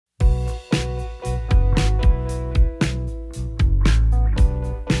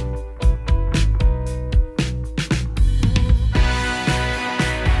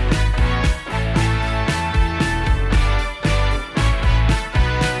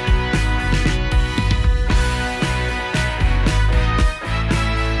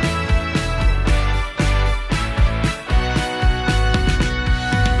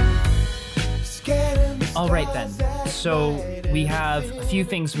So we have a few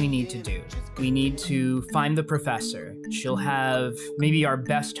things we need to do. We need to find the professor. She'll have maybe our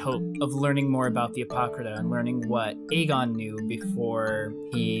best hope of learning more about the Apocrypha and learning what Aegon knew before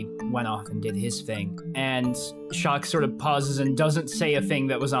he went off and did his thing. And Shock sort of pauses and doesn't say a thing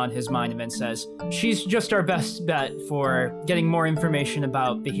that was on his mind and then says, she's just our best bet for getting more information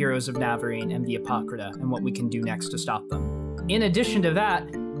about the heroes of Navarine and the Apocrypha and what we can do next to stop them. In addition to that,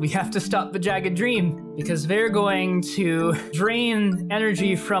 we have to stop the Jagged Dream because they're going to drain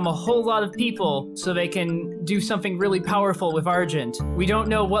energy from a whole lot of people so they can do something really powerful with Argent. We don't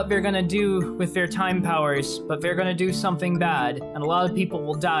know what they're gonna do with their time powers, but they're gonna do something bad, and a lot of people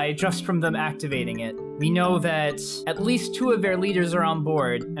will die just from them activating it. We know that at least 2 of their leaders are on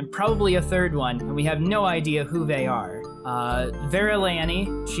board, and probably a 3rd one, and we have no idea who they are. Vera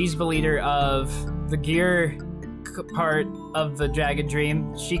Leani, she's the leader of the gear part of the Jagged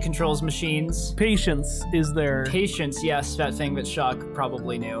Dream. She controls machines. Patience is there. Patience, yes, that thing that Shock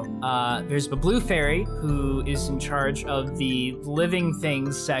probably knew. There's the Blue Fairy, who is in charge of the living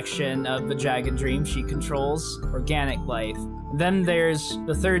things section of the Jagged Dream. She controls organic life. Then there's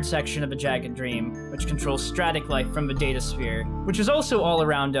the 3rd section of the Jagged Dream, which controls stratic life from the data sphere, which is also all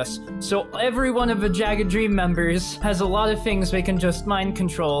around us. So every one of the Jagged Dream members has a lot of things they can just mind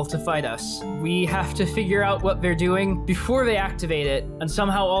control to fight us. We have to figure out what they're doing before they activate it, and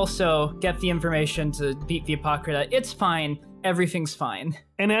somehow also get the information to beat the Apocrypha. It's fine. Everything's fine.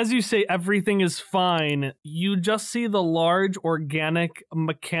 And as you say, everything is fine, you just see the large organic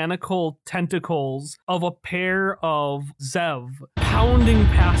mechanical tentacles of a pair of Zev pounding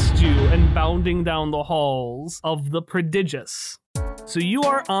past you and bounding down the halls of the Prodigious. So you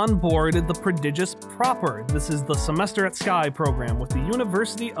are on board the Prodigious proper. This is the Semester at Sky program with the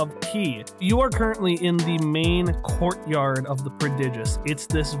University of Key. You are currently in the main courtyard of the Prodigious. It's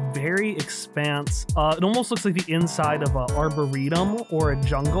this very expanse, it almost looks like the inside of an arboretum or a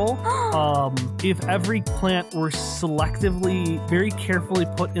jungle. If every plant were selectively, very carefully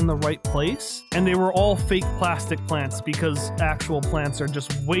put in the right place, and they were all fake plastic plants because actual plants are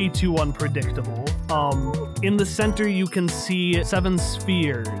just way too unpredictable. In the center you can see 7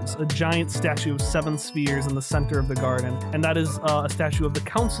 spheres, a giant statue of 7 spheres in the center of the garden, and that is a statue of the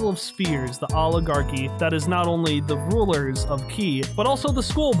Council of Spheres, the oligarchy that is not only the rulers of Key, but also the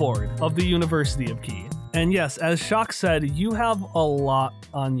school board of the University of Key. And yes, as Shock said, you have a lot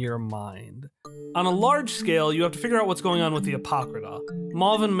on your mind. On a large scale, you have to figure out what's going on with the Apocrypha.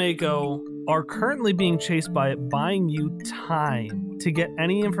 Mauve and Mako are currently being chased by it, buying you time to get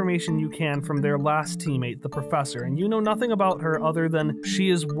any information you can from their last teammate, the Professor, and you know nothing about her other than she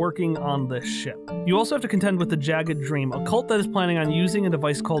is working on this ship. You also have to contend with the Jagged Dream, a cult that is planning on using a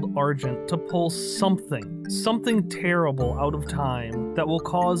device called Argent to pull something terrible out of time that will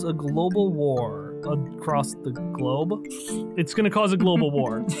cause a global war across the globe. It's going to cause a global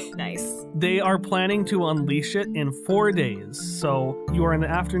war. Nice. They are planning to unleash it in 4 days. So you are in the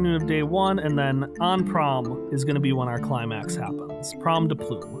afternoon of day 1, and then on prom is going to be when our climax happens. Prom de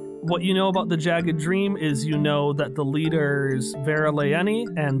plume. What you know about the Jagged Dream is you know that the leaders Vera Leani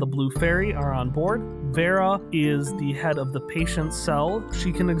and the Blue Fairy are on board. Vera is the head of the patient cell.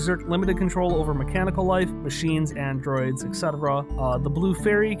 She can exert limited control over mechanical life, machines, androids, etc. The Blue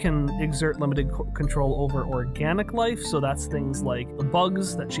Fairy can exert limited control over organic life, so that's things like the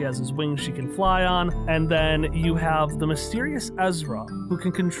bugs that she has as wings she can fly on. And then you have the mysterious Ezra, who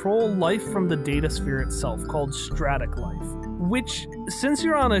can control life from the data sphere itself, called stratic life. Which, since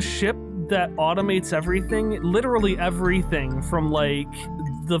you're on a ship that automates everything, literally everything from like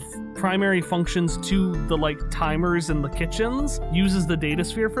the primary functions to the like timers in the kitchens, uses the data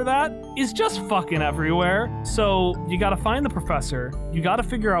sphere for that, is just fucking everywhere. So you gotta find the Professor, you gotta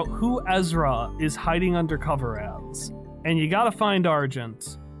figure out who Ezra is hiding undercover as, and you gotta find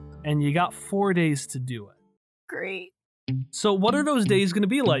Argent, and you got 4 days to do it. Great. So what are those days going to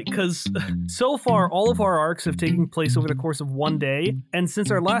be like? Because so far, all of our arcs have taken place over the course of 1 day. And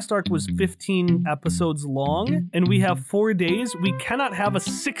since our last arc was 15 episodes long, and we have 4 days, we cannot have a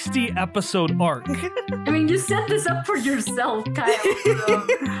 60-episode arc. I mean, you set this up for yourself, Kyle.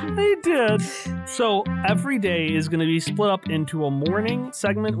 I did. So every day is going to be split up into a morning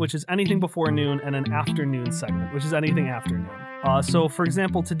segment, which is anything before noon, and an afternoon segment, which is anything after noon. So for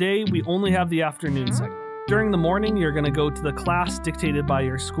example, today we only have the afternoon segment. During the morning, you're going to go to the class dictated by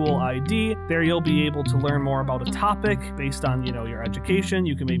your school ID. There you'll be able to learn more about a topic based on, you know, your education.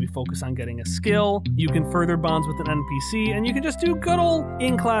 You can maybe focus on getting a skill. You can further bonds with an NPC, and you can just do good old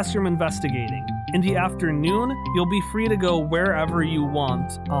in-classroom investigating. In the afternoon, you'll be free to go wherever you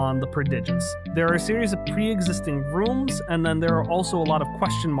want on the Prodigious. There are a series of pre-existing rooms, and then there are also a lot of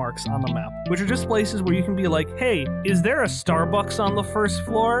question marks on the map. which are just places where you can be like, hey, is there a Starbucks on the first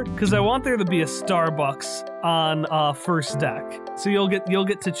floor? Because I want there to be a Starbucks on first deck. So you'll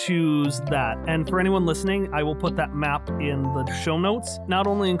get to choose that. And for anyone listening, I will put that map in the show notes. Not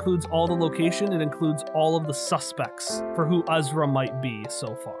only includes all the location, it includes all of the suspects for who Ezra might be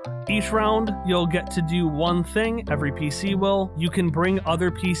so far. Each round, you'll get to do one thing. Every PC will. You can bring other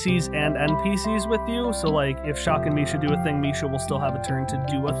PCs and NPCs with you. So like if Shock and Misha do a thing, Misha will still have a turn to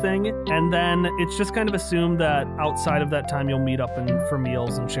do a thing. And then it's just kind of assumed that outside of that time, you'll meet up for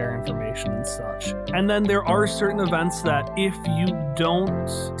meals and share information and such. And then there are certain events that if you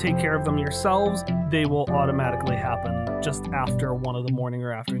don't take care of them yourselves, they will automatically happen just after one of the morning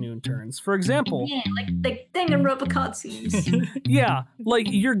or afternoon turns. For example, yeah, like Danganronpa cutscenes. yeah, like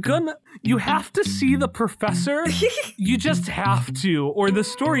you have to see the professor. You just have to, or the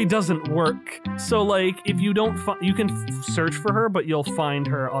story doesn't work. So like, if you don't, you can search for her, but you'll find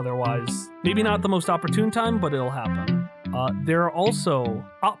her otherwise. Maybe not the most opportune time, but it'll happen. There are also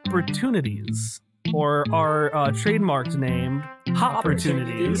opportunities, or are trademarked named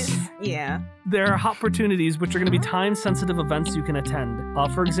Hopportunities. Yeah. There are Hopportunities, which are going to be time-sensitive events you can attend.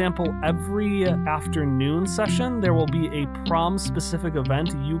 For example, every afternoon session, there will be a prom-specific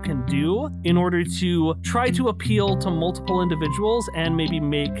event you can do in order to try to appeal to multiple individuals and maybe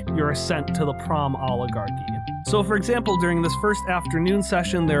make your ascent to the prom oligarchy. So for example, during this first afternoon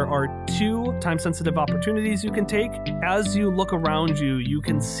session, there are 2 time-sensitive opportunities you can take. As you look around you, you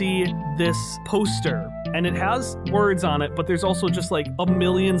can see this poster, and it has words on it, but there's also just like a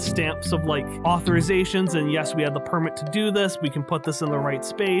million stamps of like authorizations, and yes, we had the permit to do this, we can put this in the right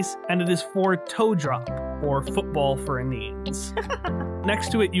space, and it is for toe drop, or football for a knees.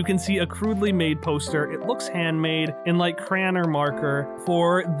 Next to it, you can see a crudely made poster. It looks handmade in like crayon or marker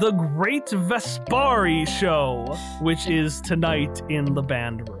for the Great Vespari show, which is tonight in the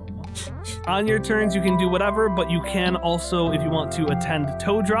band room. On your turns, you can do whatever, but you can also, if you want to, attend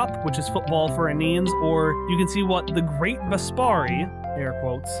toe drop, which is football for a knees, or you can see what the Great Vespari, air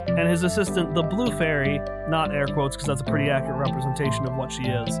quotes, and his assistant, the Blue Fairy, not air quotes because that's a pretty accurate representation of what she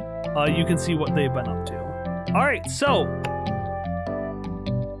is, you can see what they've been up to. All right, so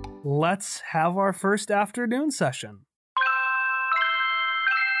let's have our first afternoon session.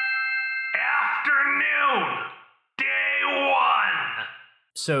 Afternoon, day 1.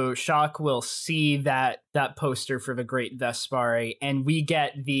 So Shock will see that poster for the Great Vespari, and we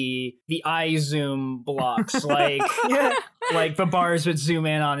get the eye zoom blocks, like like the bars would zoom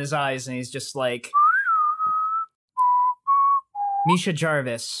in on his eyes, and he's just like, Misha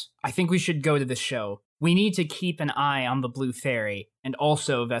Jarvis, I think we should go to the show. We need to keep an eye on the Blue Fairy, and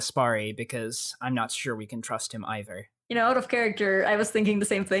also Vespari, because I'm not sure we can trust him either. You know, out of character, I was thinking the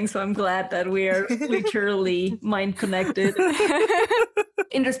same thing, so I'm glad that we are literally mind connected.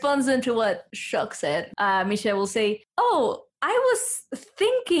 In response to what Shock said, Misha will say, oh, I was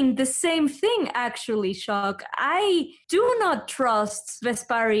thinking the same thing, actually, Shock. I do not trust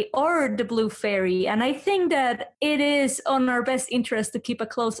Vespari or the Blue Fairy, and I think that it is on our best interest to keep a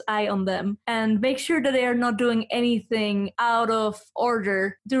close eye on them and make sure that they are not doing anything out of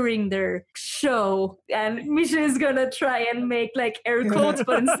order during their show. And Misha is gonna try and make like air quotes,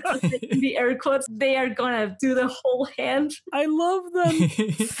 but instead of making the air quotes, they are gonna do the whole hand. I love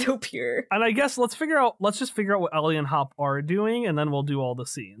them. So pure. And I guess let's just figure out what Ellie and Hop are doing, and then we'll do all the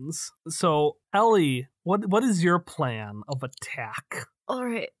scenes. So Ellie, what is your plan of attack? All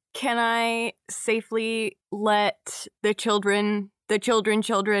right. Can I safely let the children,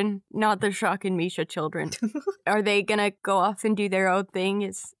 not the Shock and Misha children, are they gonna go off and do their own thing?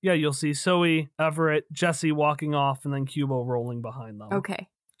 Yeah, you'll see Zoe, Everett, Jesse walking off, and then Cubo rolling behind them. Okay.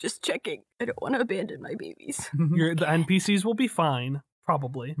 Just checking. I don't want to abandon my babies. The NPCs will be fine,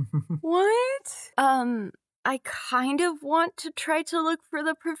 probably. What? I kind of want to try to look for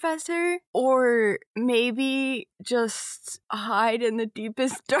the professor, or maybe just hide in the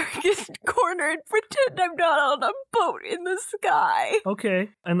deepest, darkest corner and pretend I'm not on a boat in the sky. Okay,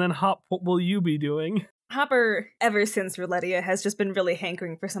 and then Hop, what will you be doing? Hopper, ever since Roletia, has just been really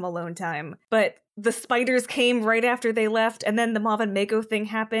hankering for some alone time. But the spiders came right after they left, and then the Mav and Mako thing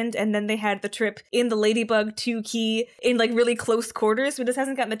happened, and then they had the trip in the Ladybug 2 key in like really close quarters, so he just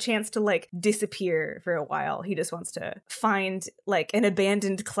hasn't gotten the chance to like disappear for a while. He just wants to find like an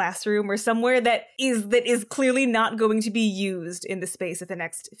abandoned classroom or somewhere that is clearly not going to be used in the space of the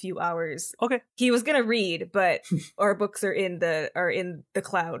next few hours. Okay. He was gonna read, but our books are in the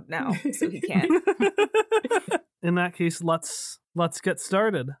cloud now, so he can't. In that case, let's get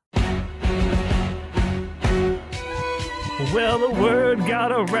started. Well, the word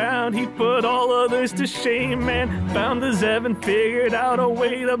got around, he put all others to shame, man. Found the Zev and figured out a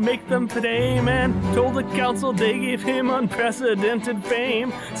way to make them pay, man. Told the council they gave him unprecedented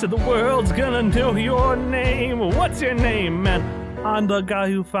fame. Said the world's gonna know your name. What's your name, man? I'm the guy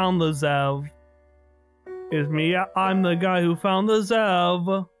who found the Zev. It's me, I'm the guy who found the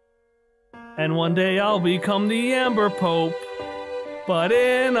Zev. And one day I'll become the Amber Pope. But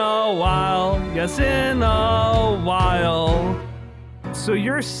in a while, yes, in a while. So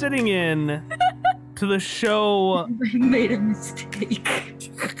you're sitting in to the show I made a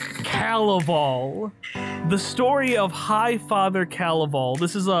mistake. Calival. The story of High Father Calival.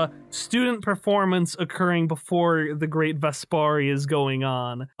 This is a student performance occurring before the Great Vespari is going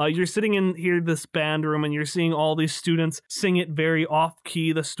on. You're sitting in here, this band room, and you're seeing all these students sing it very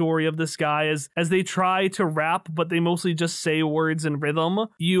off-key, the story of this guy as they try to rap, but they mostly just say words in rhythm.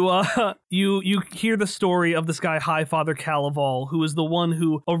 You hear the story of this guy, High Father Calival, who is the one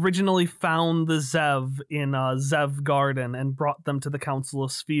who originally found the Zev in Zev Garden and brought them to the Council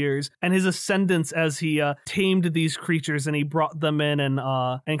of Spheres, and his ascendants as he tamed these creatures and he brought them in and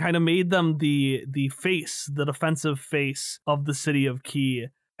kind of made them the defensive face of the city of Key.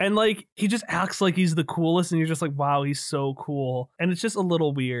 And like, he just acts like he's the coolest, and you're just like, wow, he's so cool. And it's just a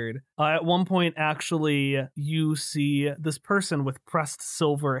little weird. At one point, actually, you see this person with pressed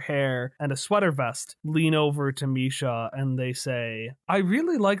silver hair and a sweater vest lean over to Misha, and they say, I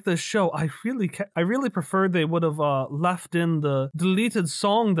really like this show. I really preferred they would have left in the deleted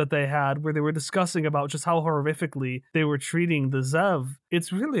song that they had where they were discussing about just how horrifically they were treating the Zev.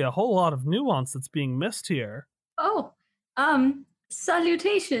 It's really a whole lot of nuance that's being missed here. Oh,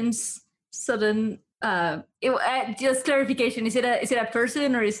 salutations, sudden. Just clarification: is it a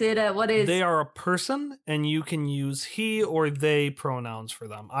person or is it a what is? They are a person, and you can use he or they pronouns for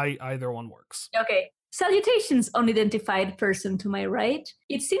them. Either one works. Okay. Salutations, unidentified person to my right.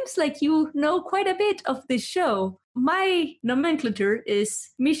 It seems like you know quite a bit of this show. My nomenclature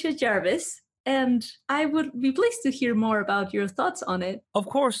is Misha Jarvis, and I would be pleased to hear more about your thoughts on it. Of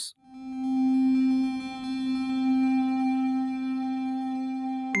course.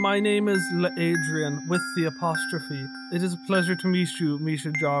 My name is Adrian with the apostrophe. It is a pleasure to meet you,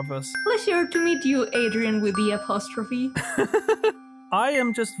 Misha Jarvis. Pleasure to meet you, Adrian, with the apostrophe. I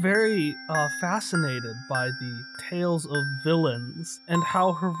am just very fascinated by the tales of villains and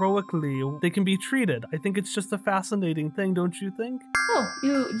how heroically they can be treated. I think it's just a fascinating thing, don't you think? Oh,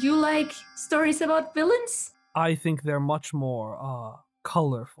 you like stories about villains? I think they're much more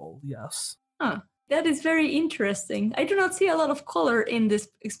colorful, yes. Huh. That is very interesting. I do not see a lot of color in this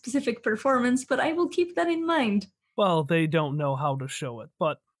specific performance, but I will keep that in mind. Well, they don't know how to show it,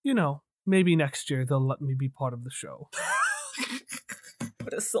 but, you know, maybe next year they'll let me be part of the show.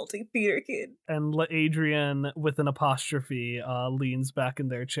 What a salty theater kid. And Adrian, with an apostrophe, leans back in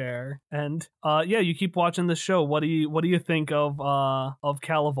their chair. And, yeah, you keep watching the show. What do you think of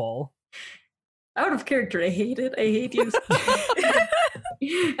Calival? Out of character, I hate it. I hate you.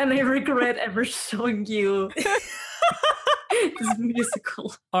 And I regret ever showing you this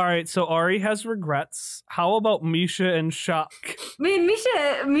musical. All right, so Ari has regrets. How about Misha and Shak? I mean,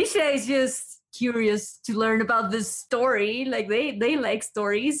 Misha is just curious to learn about this story. Like they like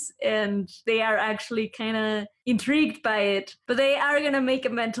stories, and they are actually kind of intrigued by it. But they are gonna make a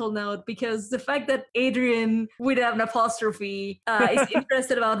mental note because the fact that Adrian with an apostrophe is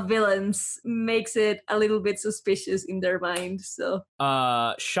interested about villains makes it a little bit suspicious in their mind. So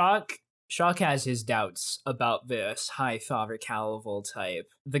Shock has his doubts about this High Father Calival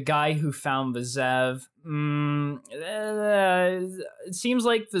type. The guy who found the Zev, it seems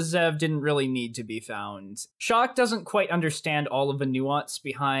like the Zev didn't really need to be found. Shock doesn't quite understand all of the nuance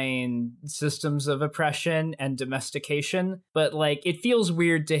behind systems of oppression and domestication, but like it feels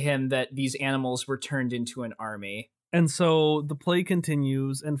weird to him that these animals were turned into an army. And so the play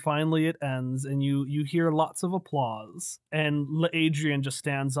continues, and finally it ends, and you hear lots of applause. And Adrian just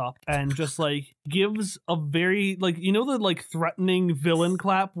stands up and just like gives a very like, you know, the like threatening villain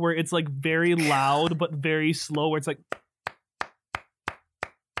clap where it's like very loud but very slow, where it's like.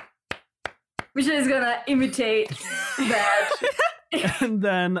 Misha is gonna imitate that. And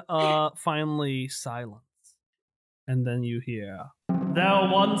then finally silence. And then you hear, there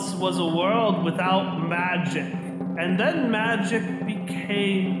once was a world without magic. And then magic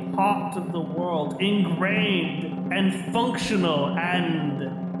became part of the world, ingrained and functional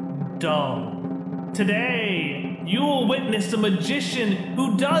and dull. Today, you will witness a magician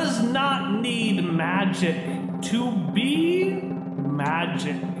who does not need magic to be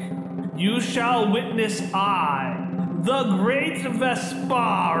magic. You shall witness I, the Great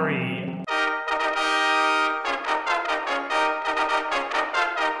Vespari.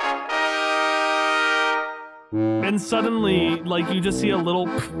 And suddenly, like, you just see a little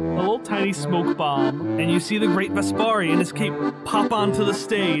tiny smoke bomb, and you see the Great Vespari in his cape pop onto the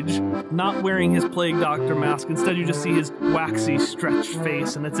stage, not wearing his Plague Doctor mask. Instead, you just see his waxy, stretched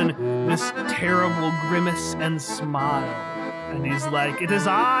face, and it's in this terrible grimace and smile. And he's like, "It is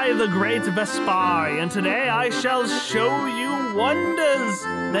I, the Great Vespari, and today I shall show you wonders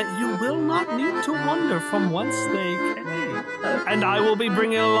that you will not need to wonder from whence they came. And I will be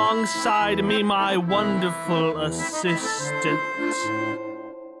bringing alongside me my wonderful assistant."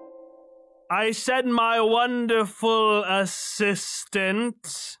 I said my wonderful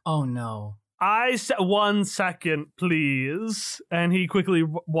assistant. Oh no. I said 1 second, please. And he quickly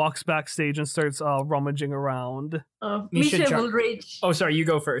walks backstage and starts rummaging around. Misha will reach. Oh, sorry, you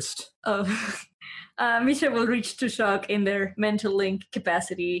go first. Misha will reach to Shock in their mental link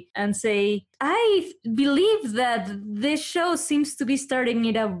capacity and say, "I believe that this show seems to be starting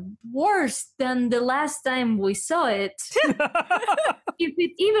it out worse than the last time we saw it. If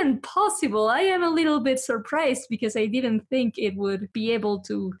it's even possible, I am a little bit surprised because I didn't think it would be able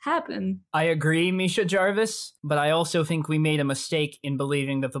to happen." I agree, Misha Jarvis, but I also think we made a mistake in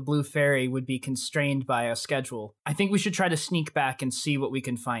believing that the Blue Fairy would be constrained by a schedule. I think we should try to sneak back and see what we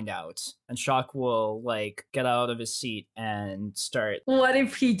can find out. And Shock will, like, get out of his seat and start... What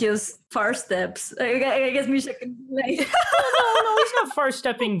if he just far steps? I guess Misha can like... No, he's not far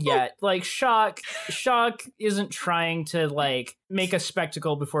stepping yet. Like, Shock isn't trying to, like, make a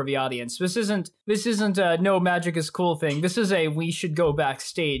spectacle before the audience. This isn't a no magic is cool thing. This is a we should go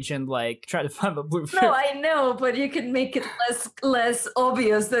backstage and, like, try to find the Blue Fairy. No, I know, but you can make it less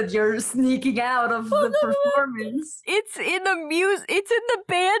obvious that you're sneaking out of the performance. It's in the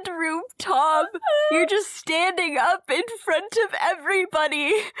band room, Tom. You're just standing up in front of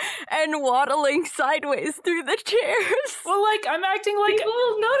everybody and waddling sideways through the chairs. Well, like, I'm acting like... People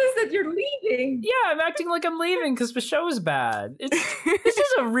will notice that you're leaving. Yeah, I'm acting like I'm leaving because the show is bad. This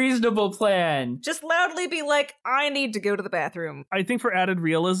is a reasonable plan. Just loudly be like, "I need to go to the bathroom." I think for added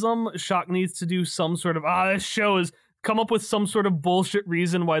realism, Shock needs to do some sort of, this show is... Come up with some sort of bullshit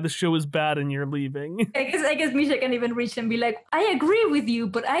reason why the show is bad and you're leaving. I guess Misha can even reach and be like, "I agree with you,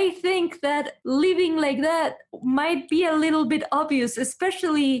 but I think that leaving like that might be a little bit obvious,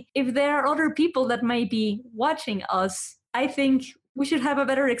 especially if there are other people that might be watching us. I think we should have a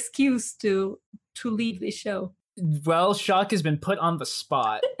better excuse to leave this show." Well, Shock has been put on the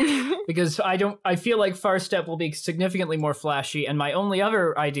spot because I feel like Far Step will be significantly more flashy, and my only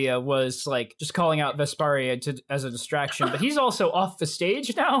other idea was like just calling out Vespari as a distraction, but he's also off the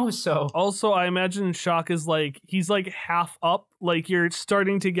stage now, so. Also, I imagine Shock is like, he's like half up, like you're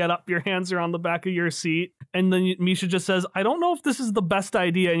starting to get up, your hands are on the back of your seat, and then Misha just says, "I don't know if this is the best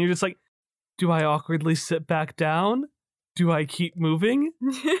idea," and you're just like, do I awkwardly sit back down? Do I keep moving?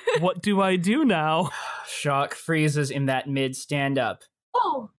 What do I do now? Shock freezes in that mid stand-up.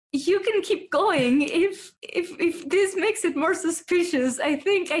 "Oh, you can keep going. If this makes it more suspicious, I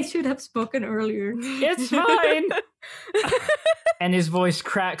think I should have spoken earlier." It's fine! And his voice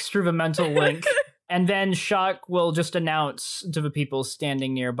cracks through the mental link. And then Shock will just announce to the people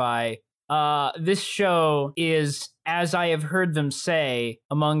standing nearby, "This show is, as I have heard them say,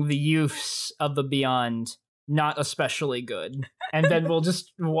 among the youths of the beyond, not especially good." And then we'll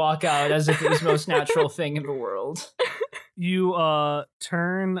just walk out as if it was the most natural thing in the world. You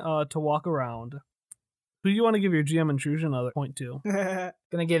turn to walk around. Who do you want to give your GM intrusion point to?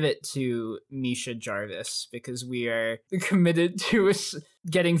 Gonna give it to Misha Jarvis because we are committed to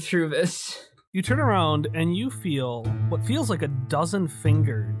getting through this. You turn around and you feel what feels like a dozen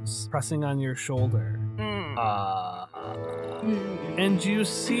fingers pressing on your shoulder. And you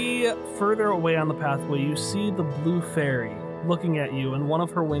see further away on the pathway, you see the Blue Fairy looking at you, and one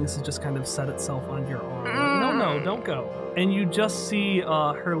of her wings has just kind of set itself on your arm. Like, no, don't go. And you just see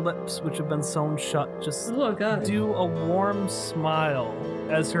her lips, which have been sewn shut, just do a warm smile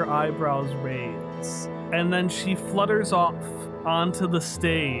as her eyebrows raise. And then she flutters off onto the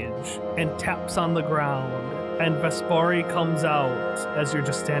stage and taps on the ground. And Vespari comes out as you're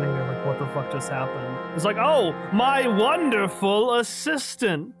just standing there like, what the fuck just happened? It's like, "Oh, my wonderful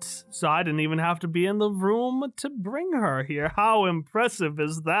assistant. So I didn't even have to be in the room to bring her here. How impressive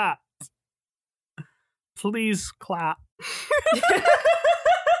is that? Please clap."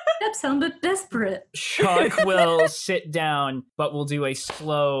 That sounded desperate. Shock will sit down, but will do a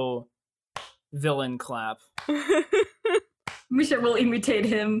slow villain clap. Misha will imitate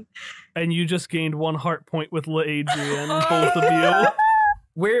him. And you just gained 1 heart point with Adrian, both of you.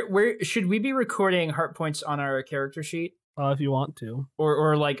 Where should we be recording heart points on our character sheet? If you want to.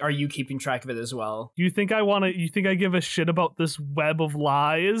 Or like, are you keeping track of it as well? You think I give a shit about this web of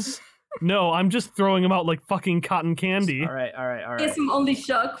lies? No, I'm just throwing him out like fucking cotton candy. All right. I guess only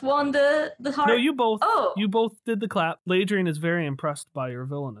Shock won the heart. No, you both. Oh. You both did the clap. Ladrian is very impressed by your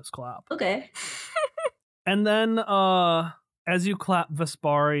villainous clap. Okay. And then, as you clap,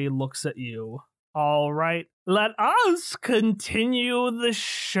 Vespari looks at you. All right, let us continue the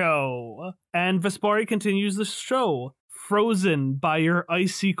show. And Vespari continues the show, frozen by your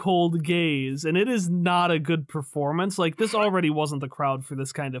icy cold gaze. And it is not a good performance. Like, this already wasn't the crowd for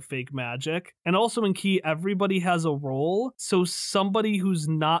this kind of fake magic. And also in Key, everybody has a role. So somebody who's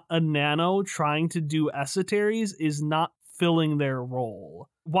not a nano trying to do esoteries is not filling their role.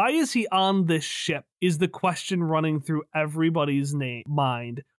 Why is he on this ship is the question running through everybody's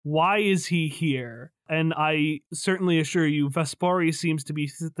mind. Why is he here? And I certainly assure you, Vespari seems to be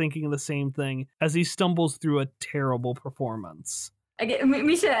thinking the same thing as he stumbles through a terrible performance.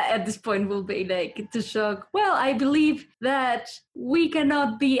 Misha at this point will be like to Shock. Well, I believe that we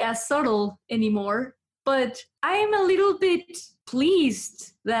cannot be as subtle anymore, but I am a little bit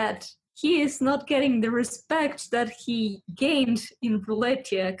pleased that he is not getting the respect that he gained in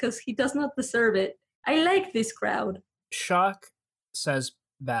Ruletia, because he does not deserve it. I like this crowd. Shock says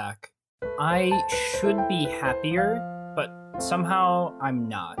back, I should be happier, but somehow I'm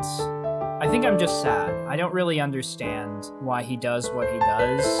not. I think I'm just sad. I don't really understand why he does what he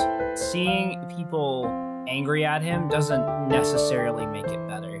does. Seeing people angry at him doesn't necessarily make it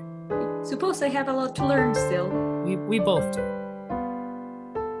better. Suppose I have a lot to learn still. We both do.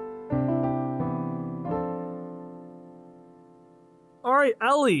 All right,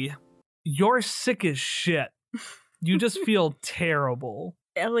 Ellie, you're sick as shit. You just feel terrible.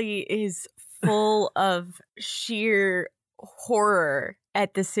 Ellie is full of sheer horror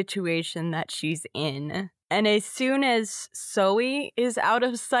at the situation that she's in. And as soon as Zoe is out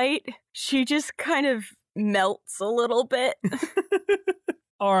of sight, she just kind of melts a little bit.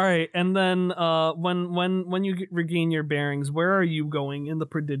 All right, and then when you regain your bearings, where are you going in the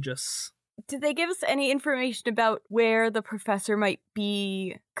prodigious? Did they give us any information about where the professor might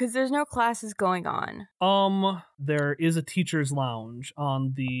be? Because there's no classes going on. There is a teacher's lounge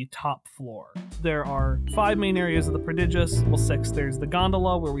on the top floor. There are 5 main areas of the prodigious. Well, 6. There's the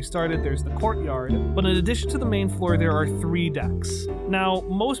gondola where we started. There's the courtyard. But in addition to the main floor, there are 3 decks. Now,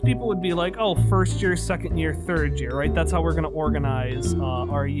 most people would be like, oh, first year, second year, third year, right? That's how we're going to organize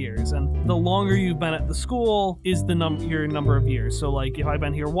our years. And the longer you've been at the school is your number of years. So, like, if I've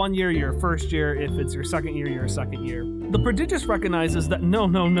been here 1 year, you're a first year. If it's your second year, you're a second year. The prodigious recognizes that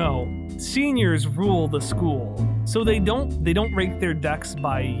no. Seniors rule the school. So they don't rank their decks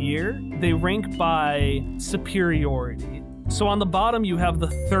by year. They rank by superiority. So on the bottom, you have the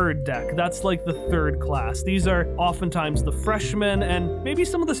 3rd deck. That's like the 3rd class. These are oftentimes the freshmen and maybe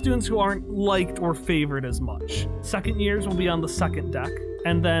some of the students who aren't liked or favored as much. Second years will be on the 2nd deck.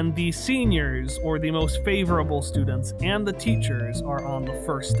 And then the seniors, or the most favorable students, and the teachers are on the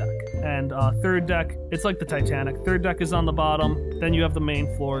 1st deck. And 3rd deck, it's like the Titanic. 3rd deck is on the bottom, then you have the main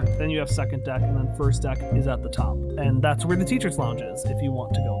floor, then you have 2nd deck, and then 1st deck is at the top. And that's where the teacher's lounge is, if you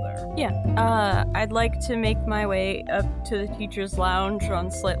want to go there. Yeah, I'd like to make my way up to the teacher's lounge on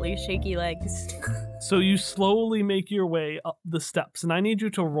slightly shaky legs. So you slowly make your way up the steps, and I need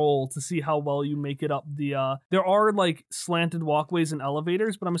you to roll to see how well you make it up the, there are, like, slanted walkways and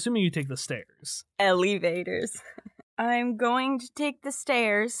elevators, but I'm assuming you take the stairs. Elevators. I'm going to take the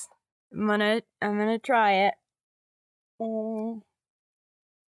stairs. I'm gonna try it.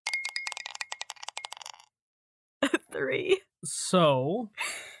 3. So...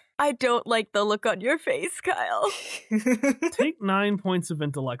 I don't like the look on your face, Kyle. Take 9 points of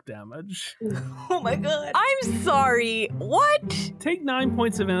intellect damage. Oh my god. I'm sorry. What? Take 9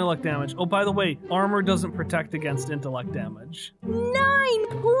 points of intellect damage. Oh, by the way, armor doesn't protect against intellect damage. 9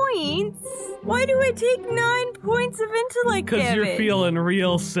 points? Why do I take 9 points of intellect damage? Because you're feeling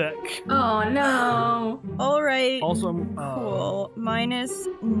real sick. Oh no. Alright. Also, cool. Minus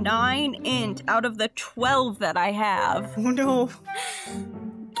 9 int out of the 12 that I have. Oh no.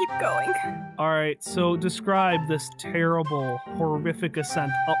 Keep going. Alright, so describe this terrible, horrific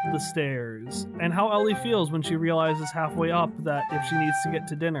ascent up the stairs, and how Ellie feels when she realizes halfway up that if she needs to get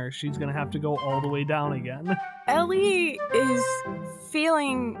to dinner, she's gonna have to go all the way down again. Ellie is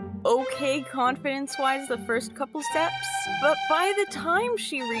feeling okay confidence-wise the first couple steps, but by the time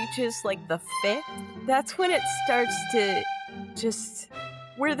she reaches, like, the 5th, that's when it starts to just...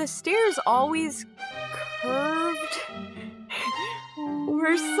 where the stairs always curved...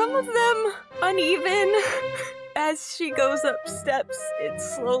 were some of them uneven. As she goes up steps, it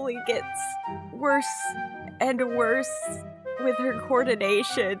slowly gets worse and worse with her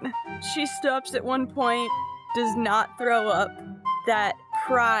coordination. She stops at one point, does not throw up. That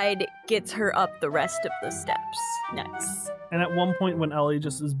pride gets her up the rest of the steps. Nice. And at one point when Ellie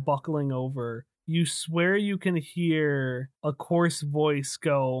just is buckling over, you swear you can hear a coarse voice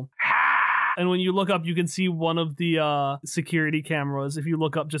go, and when you look up, you can see one of the security cameras, if you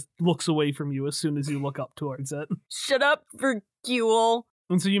look up, just looks away from you as soon as you look up towards it. Shut up, Virgule.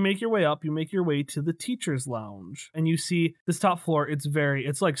 And so you make your way up, you make your way to the teacher's lounge, and you see this top floor, it's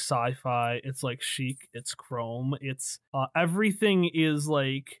like sci-fi, it's like chic, it's chrome, it's, everything is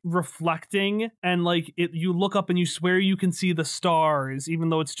like reflecting, and like, you look up and you swear you can see the stars, even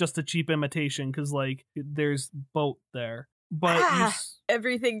though it's just a cheap imitation, because like, there's boat there. But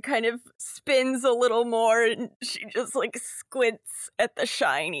everything kind of spins a little more, and she just like squints at the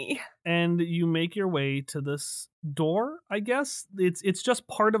shiny. And you make your way to this door, I guess. It's just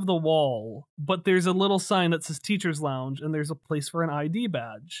part of the wall, but there's a little sign that says Teacher's Lounge, and there's a place for an ID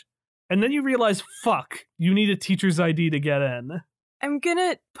badge. And then you realize, fuck, you need a teacher's ID to get in. I'm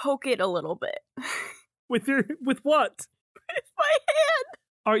gonna poke it a little bit. With what? With my hand.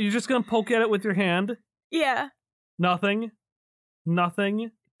 Are you just gonna poke at it with your hand? Yeah. Nothing.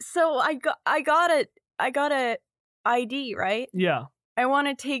 So I got a ID, right? Yeah. I want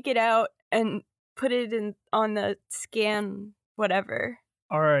to take it out and put it in on the scan whatever.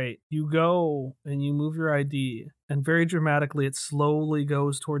 All right, you go and you move your ID, and very dramatically it slowly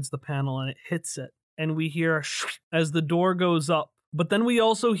goes towards the panel and it hits it, and we hear a as the door goes up. But then we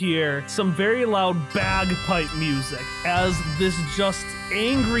also hear some very loud bagpipe music as this just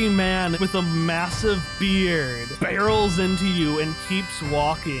angry man with a massive beard barrels into you and keeps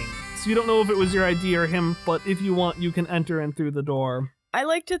walking. So you don't know if it was your ID or him, but if you want, you can enter in through the door. I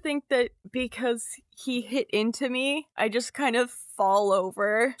like to think that because he hit into me, I just kind of fall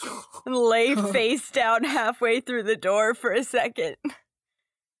over and lay face down halfway through the door for a second.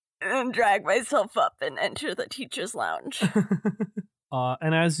 And drag myself up and enter the teacher's lounge.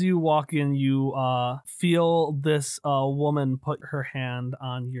 And as you walk in, you feel this woman put her hand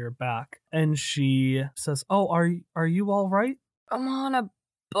on your back, and she says, "Oh, are you all right?" I'm on a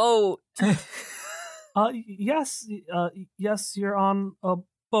boat. Yes, you're on a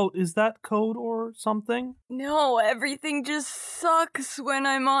boat. Is that code or something? No, everything just sucks when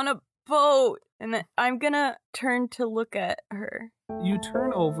I'm on a boat. And I'm gonna turn to look at her. You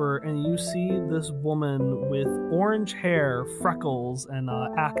turn over and you see this woman with orange hair, freckles, and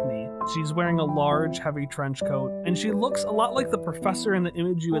acne. She's wearing a large, heavy trench coat, and she looks a lot like the professor in the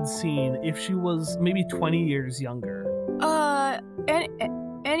image you had seen if she was maybe 20 years younger.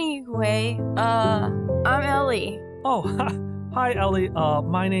 Anyway, I'm Ellie. Oh, hi, Ellie.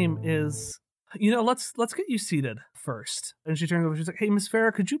 My name is... let's get you seated first. And she turns over, she's like, hey, Miss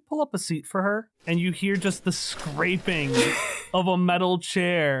Farah, could you pull up a seat for her? And you hear just the scraping of a metal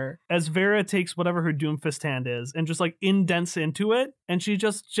chair as Vera takes whatever her Doomfist hand is and just like indents into it. And she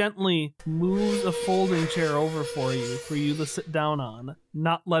just gently moves a folding chair over for you to sit down on,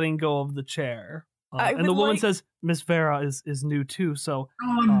 not letting go of the chair. And the woman says, Miss Vera is new too, so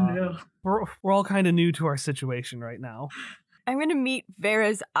no. we're all kind of new to our situation right now. I'm gonna meet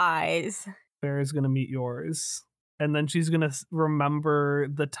Vera's eyes. Vera's gonna meet yours, and then she's gonna remember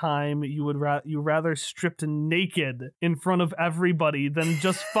the time you rather stripped naked in front of everybody than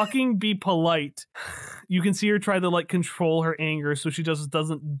just fucking be polite. You can see her try to like control her anger so she just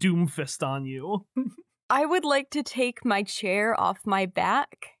doesn't doomfist on you. I would like to take my chair off my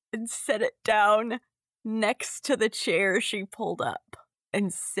back and set it down next to the chair she pulled up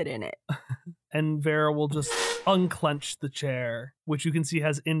and sit in it. And Vera will just unclench the chair, which you can see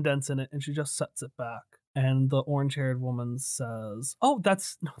has indents in it, and she just sets it back. And the orange-haired woman says, "Oh,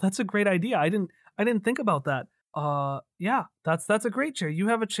 that's a great idea. I didn't think about that. Yeah, that's a great chair. You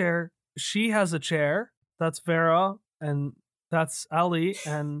have a chair. She has a chair. That's Vera, and that's Ellie.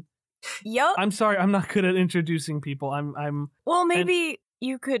 And yup. I'm sorry, I'm not good at introducing people. I'm. Well, maybe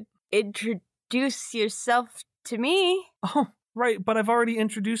you could introduce yourself to me. Oh." Right, but I've already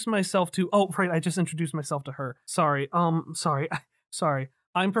introduced myself to... Oh, right, I just introduced myself to her. Sorry. I'm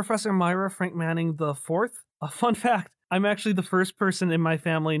Professor Myra Frank Manning the Fourth. A fun fact, I'm actually the first person in my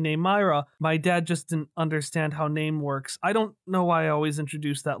family named Myra. My dad just didn't understand how name works. I don't know why I always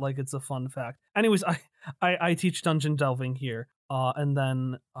introduce that like it's a fun fact. Anyways, I teach dungeon delving here. And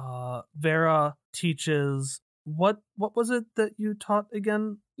then Vera teaches... What was it that you taught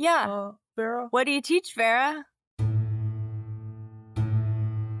again? Yeah. Vera? What do you teach, Vera?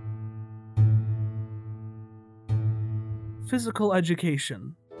 Physical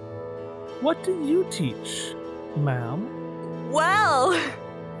education. What do you teach, ma'am? Well,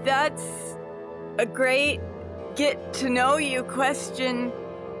 that's a great get to know you question.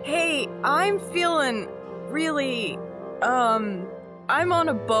 Hey, I'm feeling really, I'm on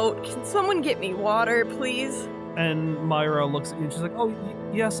a boat. Can someone get me water, please? And Myra looks at you and she's like, oh,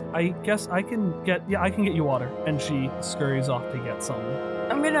 yes, I guess I can get you water. And she scurries off to get some.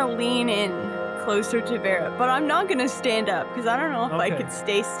 I'm gonna lean in closer to Vera, but I'm not gonna stand up because I don't know if I Okay. could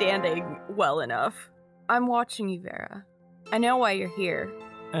stay standing well enough. I'm watching you, Vera. I know why you're here.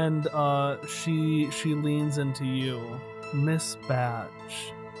 And she leans into you. Miss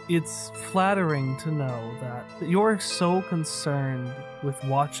Badge, it's flattering to know that you're so concerned with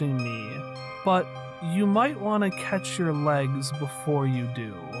watching me, but you might want to catch your legs before you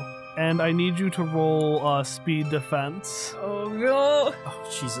do. And I need you to roll speed defense. Oh no! Oh,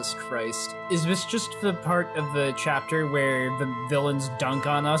 Jesus Christ. Is this just the part of the chapter where the villains dunk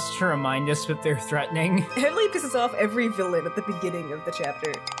on us to remind us that they're threatening? Headley pisses off every villain at the beginning of the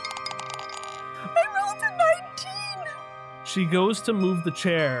chapter. I rolled a 19! She goes to move the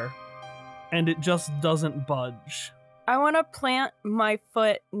chair, and it just doesn't budge. I want to plant my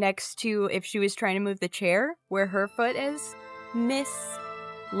foot next to, if she was trying to move the chair, where her foot is. Miss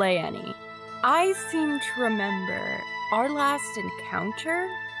Leanne, I seem to remember our last encounter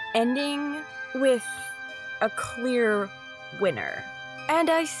ending with a clear winner. And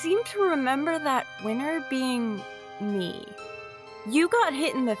I seem to remember that winner being me. You got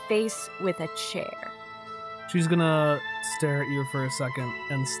hit in the face with a chair. She's gonna stare at you for a second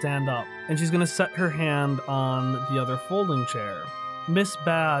and stand up. And she's gonna set her hand on the other folding chair. Miss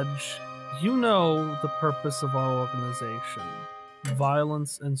Badge, you know the purpose of our organization.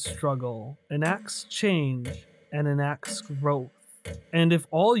 Violence and struggle enacts change and enacts growth. And if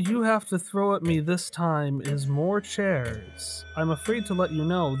all you have to throw at me this time is more chairs, I'm afraid to let you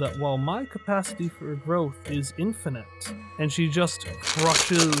know that while my capacity for growth is infinite, and she just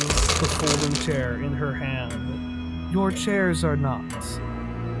crushes the folding chair in her hand, your chairs are not.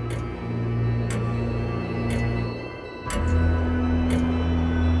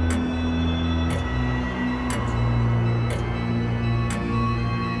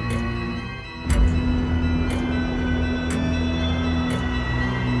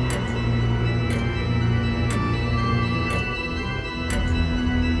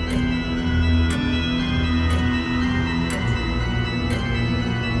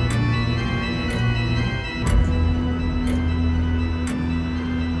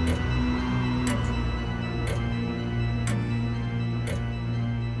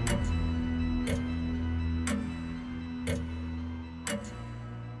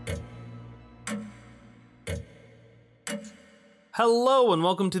 Hello and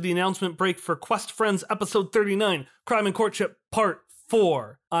welcome to the announcement break for Quest Friends episode 39, Crime and Courtship Part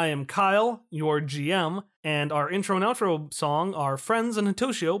 4. I am Kyle, your GM, and our intro and outro song are Friends and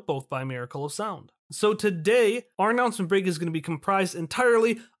Hitoshio, both by Miracle of Sound. So today, our announcement break is going to be comprised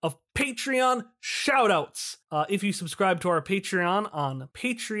entirely of Patreon shoutouts. If you subscribe to our Patreon on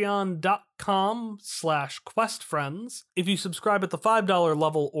patreon.com/questfriends, if you subscribe at the $5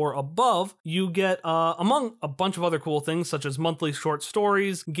 level or above, you get, among a bunch of other cool things, such as monthly short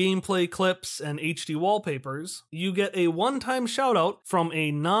stories, gameplay clips, and HD wallpapers, you get a one-time shoutout from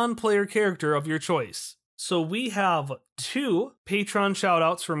a non-player character of your choice. So we have 2 Patreon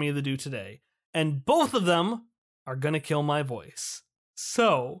shoutouts for me to do today. And both of them are gonna kill my voice.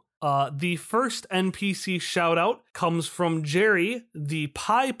 So, the first NPC shoutout comes from Jerry, the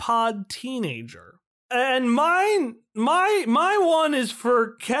Pie Pod teenager. And my one is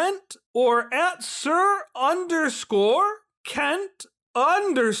for Kent, or at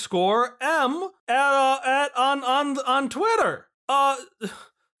Sir_Kent_M on Twitter.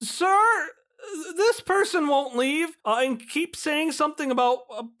 Sir, this person won't leave and keep saying something about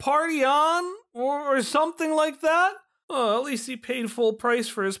a party on or something like that. At least he paid full price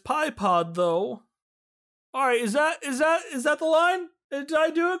for his pie pod, though. All right, is that the line? Did I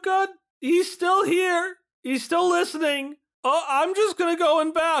do it good? He's still here. He's still listening. I'm just gonna go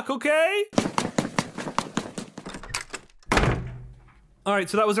and back, okay? All right,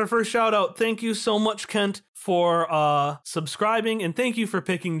 so that was our first shout out. Thank you so much, Kent, for subscribing, and thank you for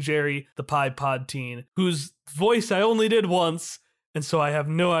picking Jerry, the Pie Pod teen, whose voice I only did once, and so I have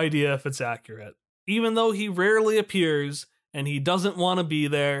no idea if it's accurate. Even though he rarely appears and he doesn't want to be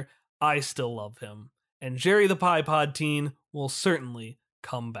there, I still love him. And Jerry the Pie Pod teen will certainly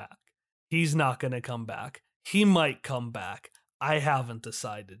come back. He's not going to come back. He might come back. I haven't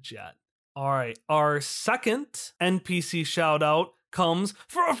decided yet. All right, our second NPC shout out comes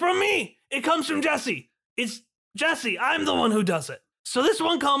from me. It comes from Jesse. It's Jesse. I'm the one who does it. So this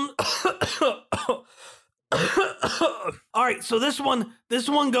one comes. All right, so this one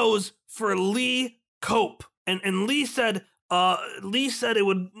goes for Lee Cope. And Lee said, Lee said it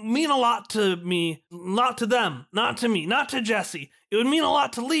would mean a lot to me, not to them, not to me, not to Jesse. It would mean a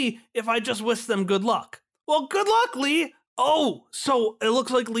lot to Lee if I just wished them good luck. Well, good luck, Lee. Oh, so it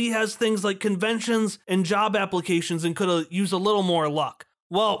looks like Lee has things like conventions and job applications and could have used a little more luck.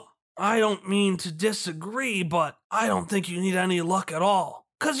 Well, I don't mean to disagree, but I don't think you need any luck at all.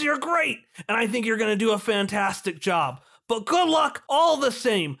 'Cause you're great, and I think you're gonna do a fantastic job. But good luck all the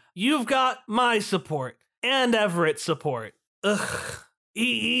same. You've got my support and Everett's support. Ugh.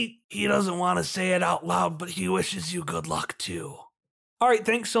 He doesn't want to say it out loud, but he wishes you good luck too. All right,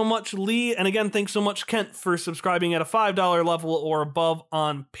 thanks so much, Lee. And again, thanks so much, Kent, for subscribing at a $5 level or above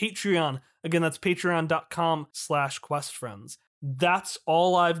on Patreon. Again, that's patreon.com/questfriends. That's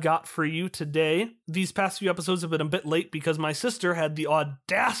all I've got for you today. These past few episodes have been a bit late because my sister had the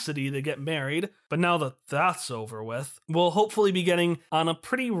audacity to get married, but now that that's over with, we'll hopefully be getting on a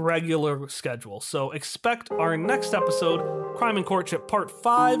pretty regular schedule. So expect our next episode, Crime and Courtship Part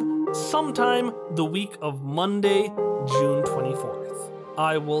 5, sometime the week of Monday, June 24th.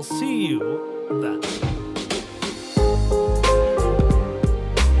 I will see you then.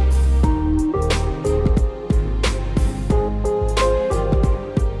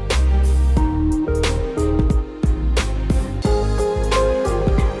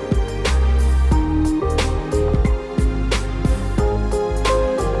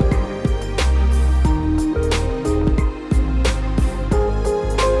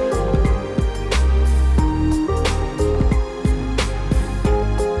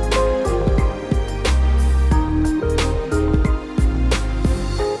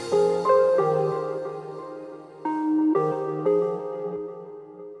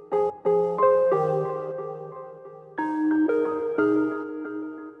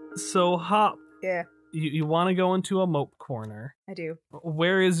 So, Hop, Yeah, you want to go into a mope corner. I do.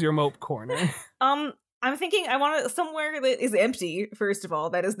 Where is your mope corner? I'm thinking I want it somewhere that is empty, first of all.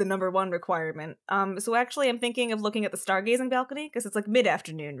 That is the #1 requirement. So actually I'm thinking of looking at the stargazing balcony, because it's like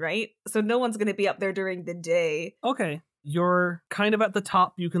mid-afternoon, right? So no one's going to be up there during the day. Okay. You're kind of at the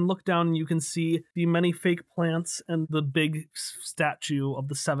top. You can look down and you can see the many fake plants and the big statue of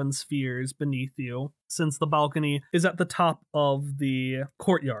the 7 spheres beneath you, since the balcony is at the top of the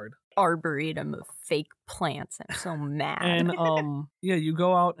courtyard. Arboretum of fake plants. I'm so mad. And yeah, you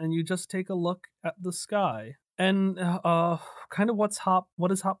go out and you just take a look at the sky. And kind of what is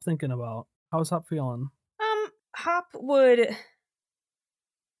Hop thinking about? How's Hop feeling? Hop would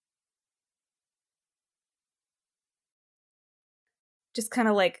just kind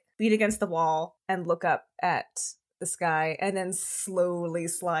of like lean against the wall and look up at the sky and then slowly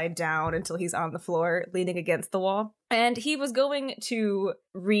slide down until he's on the floor leaning against the wall. And he was going to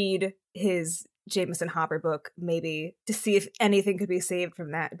read his Jameson Hopper book, maybe, to see if anything could be saved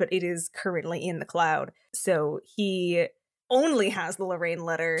from that, but it is currently in the cloud. So he only has the Lorraine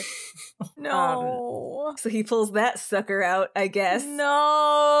letter. No. So he pulls that sucker out, I guess.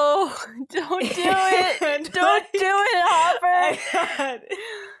 No. Don't do it. Don't do it, Hopper.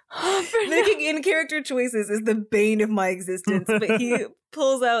 Hopper, Making in-character choices is the bane of my existence, but he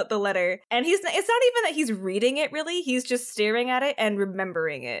pulls out the letter. And it's not even that he's reading it, really. He's just staring at it and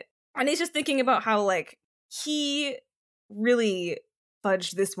remembering it. And he's just thinking about how, like, he really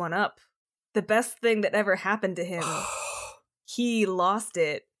fudged this one up. The best thing that ever happened to him, he lost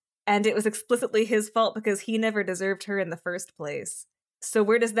it. And it was explicitly his fault because he never deserved her in the first place. So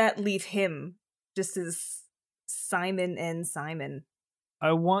where does that leave him? Just as Simon and Simon.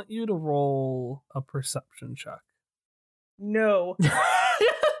 I want you to roll a perception check. No.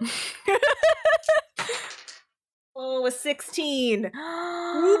 Oh, a 16. Whoop,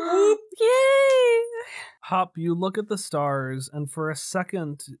 whoop. Yay. Hop, you look at the stars, and for a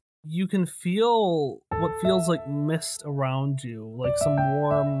second, you can feel what feels like mist around you, like some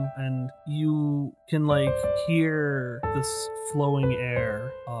warm, and you can like hear this flowing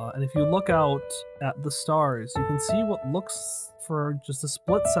air. And if you look out at the stars, you can see what looks for just a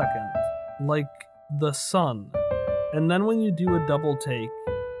split second like the sun. And then when you do a double take,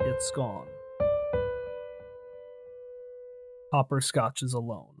 it's gone. Hopperscotch is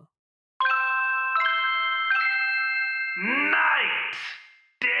alone. Night!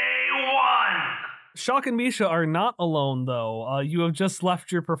 Day 1! Shock and Misha are not alone, though. You have just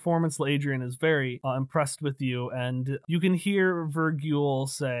left your performance. Adrian is very impressed with you, and you can hear Virgule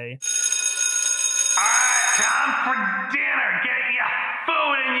say, Alright, time for dinner! Get your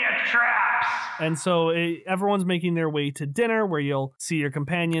food in your traps! and so everyone's making their way to dinner, where you'll see your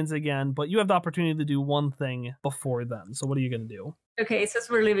companions again, but you have the opportunity to do one thing before then. So what are you going to do? Okay, since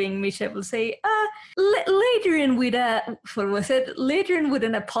we're leaving, Misha will say, later with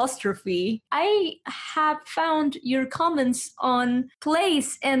an apostrophe. I have found your comments on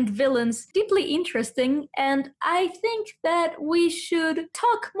plays and villains deeply interesting, and I think that we should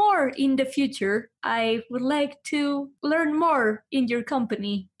talk more in the future. I would like to learn more in your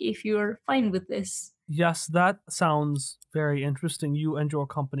company, if you're fine with this. Yes, that sounds very interesting. You and your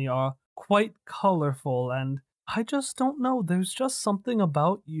company are quite colorful, and I just don't know. There's just something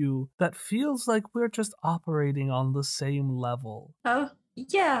about you that feels like we're just operating on the same level. Oh,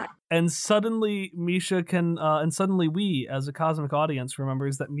 yeah. And suddenly Misha can, and suddenly we, as a cosmic audience,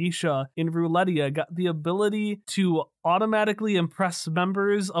 remembers that Misha in Roulettia got the ability to automatically impress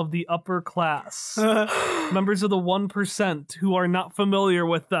members of the upper class, members of the 1% who are not familiar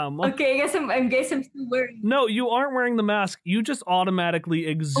with them. Okay, I guess I'm still wearing. No, you aren't wearing the mask. You just automatically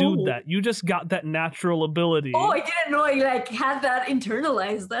exude that. You just got that natural ability. Oh, I didn't know I had that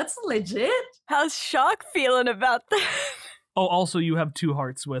internalized. That's legit. How's Shock feeling about that? Oh, also, you have 2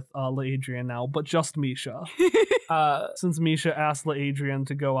 hearts with LaAdrian now, but just Misha. Since Misha asked LaAdrian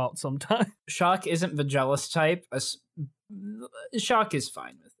to go out sometime. Shock isn't the jealous type. Shock is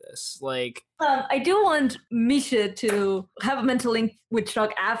fine with this. Like, I do want Misha to have a mental link with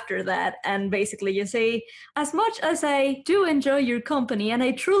Shock after that, and basically you say, as much as I do enjoy your company, and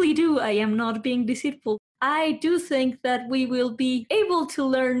I truly do, I am not being deceitful, I do think that we will be able to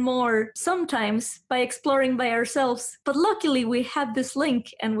learn more sometimes by exploring by ourselves. But luckily we have this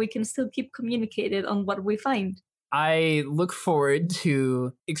link and we can still keep communicated on what we find. I look forward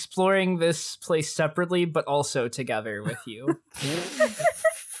to exploring this place separately, but also together with you.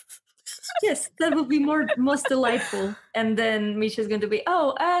 Yes, that would be most delightful. And then Misha's going to be,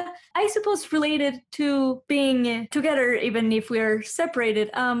 I suppose related to being together, even if we're separated.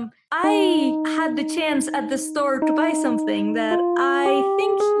 I had the chance at the store to buy something that I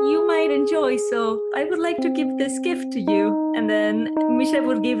think you might enjoy, so I would like to give this gift to you. And then Misha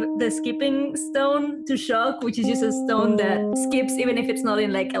would give the skipping stone to Shock, which is just a stone that skips even if it's not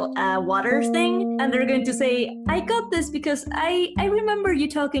in like a water thing. And they're going to say, I got this because I remember you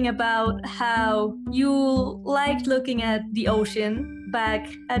talking about how you liked looking at the ocean back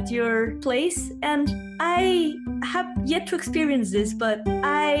at your place, and I have yet to experience this, but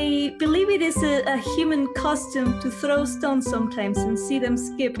I believe it is a human custom to throw stones sometimes and see them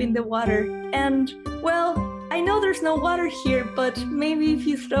skip in the water. And, well, I know there's no water here, but maybe if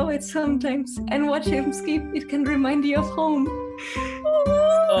you throw it sometimes and watch him skip, it can remind you of home.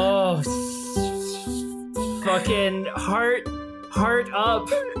 Oh, fucking heart up.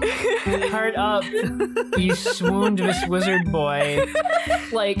 Heart up. You swooned this wizard boy.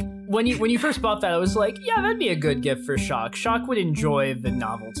 Like, when you first bought that, I was like, yeah, that'd be a good gift for Shock. Shock would enjoy the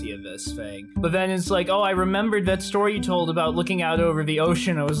novelty of this thing. But then it's like, oh, I remembered that story you told about looking out over the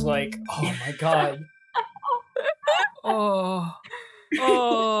ocean. I was like, oh my god. Oh.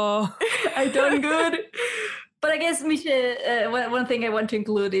 I done good. But I guess Misha, one thing I want to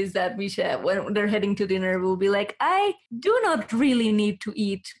include is that Misha, when they're heading to dinner, will be like, I do not really need to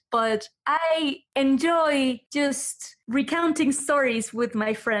eat, but I enjoy just recounting stories with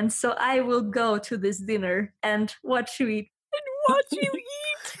my friends, so I will go to this dinner and watch you eat. And watch you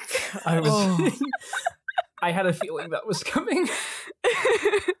eat? I had a feeling that was coming.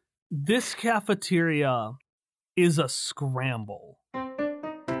 This cafeteria is a scramble.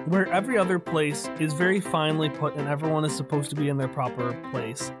 Where every other place is very finely put and everyone is supposed to be in their proper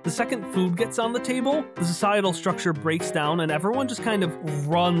place. The second food gets on the table, the societal structure breaks down and everyone just kind of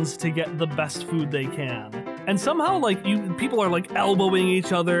runs to get the best food they can. And somehow, like, people are, like, elbowing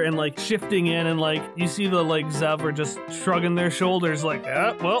each other and, like, shifting in, and, like, you see the, like, Zev are just shrugging their shoulders, like,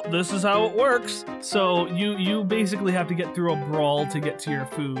 yeah, well, this is how it works. So you basically have to get through a brawl to get to your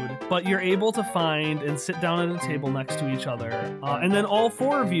food. But you're able to find and sit down at a table next to each other. And then all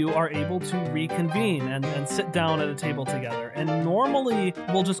 4 of you are able to reconvene and sit down at a table together. And normally,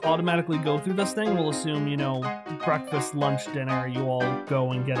 we'll just automatically go through this thing. We'll assume, you know, breakfast, lunch, dinner, you all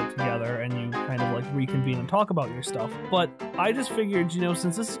go and get it together, and you kind of, like, reconvene and talk about your stuff. But I just figured, you know,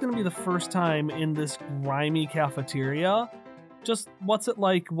 since this is going to be the first time in this grimy cafeteria, just what's it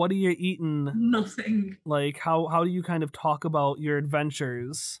like? What are you eating? Nothing. Like, how do you kind of talk about your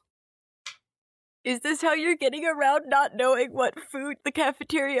adventures? Is this how you're getting around not knowing what food the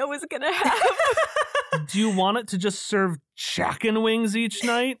cafeteria was gonna have? Do you want it to just serve chicken wings each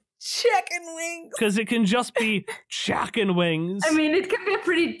night? Chicken wings. Because it can just be chicken wings. I mean, it can be a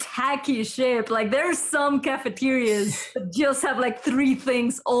pretty tacky ship. Like, there's some cafeterias that just have like 3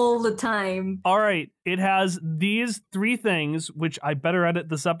 things all the time. All right, it has these 3 things, which I better edit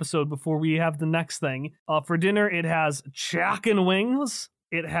this episode before we have the next thing. For dinner, it has chicken wings,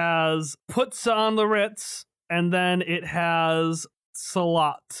 it has putza on the Ritz, and then it has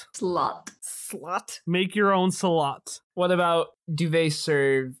salat. Slot. Make your own salat. What about, do they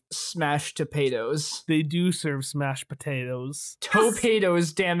serve smashed potatoes? They do serve smashed potatoes.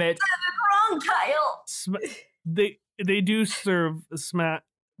 Potatoes, damn it. Wrong, Kyle. They do serve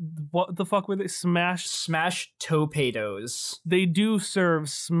what the fuck were they? Smashed potatoes. They do serve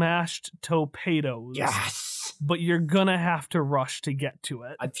smashed potatoes. Yes. But you're gonna have to rush to get to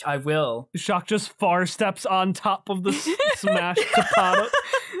it. I will. Shock just far steps on top of the smashed potato.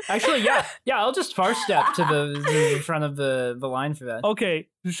 Actually, yeah, I'll just far step to the front of the line for that. Okay,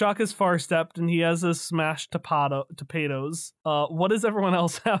 Shock is far stepped and he has his smashed potatoes. What is everyone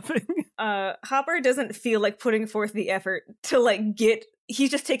else having? Hopper doesn't feel like putting forth the effort to like get.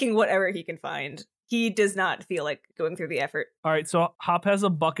 He's just taking whatever he can find. He does not feel like going through the effort. All right, so Hop has a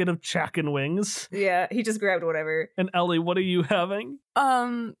bucket of chicken wings. Yeah, he just grabbed whatever. And Ellie, what are you having?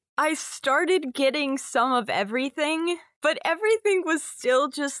 I started getting some of everything, but everything was still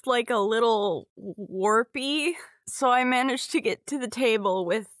just like a little warpy. So I managed to get to the table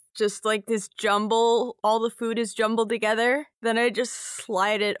with just like this jumble. All the food is jumbled together. Then I just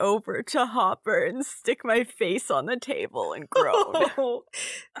slide it over to Hopper and stick my face on the table and groan.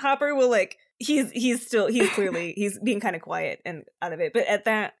 Hopper will like, he's clearly, he's being kind of quiet and out of it. But at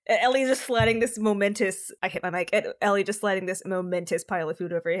that, Ellie just sliding this momentous, I hit my mic, Ellie just sliding this momentous pile of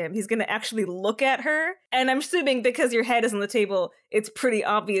food over him. He's going to actually look at her. And I'm assuming because your head is on the table, it's pretty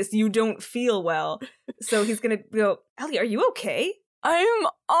obvious you don't feel well. So he's going to go, Ellie, are you okay? I'm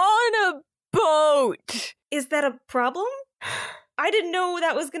on a boat. Is that a problem? I didn't know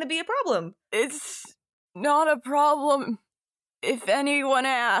that was going to be a problem. It's not a problem if anyone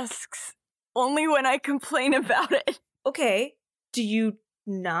asks. Only when I complain about it. Okay. Do you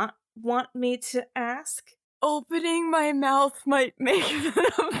not want me to ask? Opening my mouth might make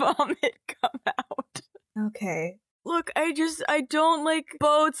the vomit come out. Okay. Look, I don't like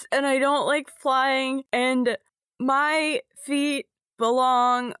boats and I don't like flying and my feet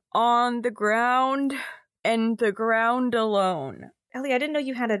belong on the ground and the ground alone. Ellie, I didn't know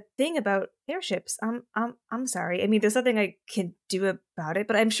you had a thing about airships. I'm sorry. I mean, there's nothing I can do about it,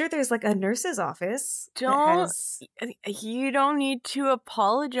 but I'm sure there's like a nurse's office. You don't need to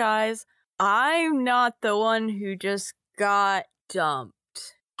apologize. I'm not the one who just got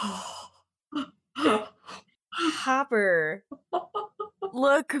dumped. Hopper.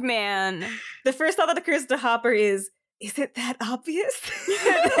 Look, man. The first thought that occurs to Hopper is it that obvious?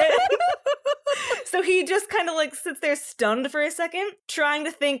 So he just kind of like sits there stunned for a second, trying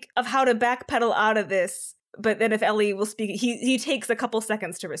to think of how to backpedal out of this. But then if Ellie will speak, he takes a couple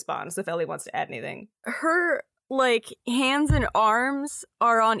seconds to respond. So if Ellie wants to add anything. Her, like, hands and arms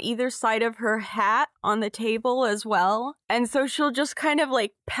are on either side of her hat on the table as well. And so she'll just kind of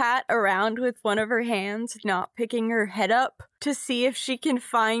like pat around with one of her hands, not picking her head up, to see if she can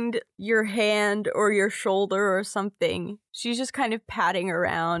find your hand or your shoulder or something. She's just kind of patting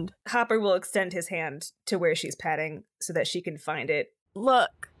around. Hopper will extend his hand to where she's patting so that she can find it.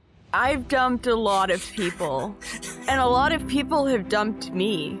 Look, I've dumped a lot of people, and a lot of people have dumped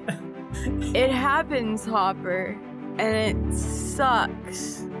me. It happens, Hopper, and it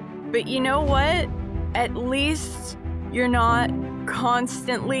sucks. But you know what? At least you're not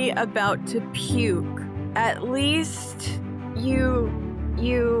constantly about to puke. At least you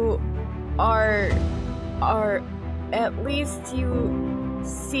are at least you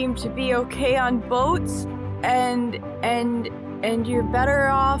seem to be okay on boats, and you're better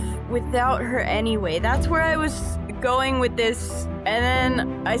off without her anyway. That's where I was going with this, and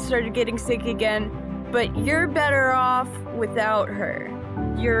then I started getting sick again. But you're better off without her.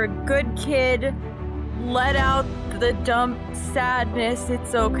 You're a good kid. Let out the dump sadness.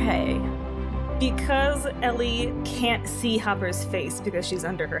 It's okay. Because Ellie can't see Hopper's face because she's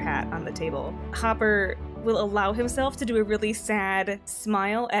under her hat on the table, Hopper will allow himself to do a really sad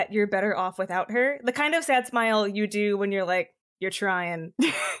smile at "you're better off without her." The kind of sad smile you do when you're like, you're trying,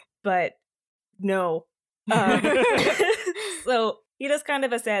 but no. So he does kind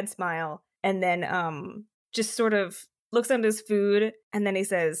of a sad smile and then just sort of looks at his food and then he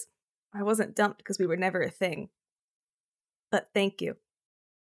says, I wasn't dumped because we were never a thing. But thank you.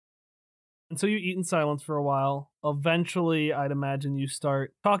 And so you eat in silence for a while. Eventually, I'd imagine you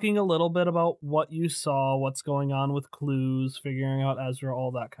start talking a little bit about what you saw, what's going on with clues, figuring out Ezra,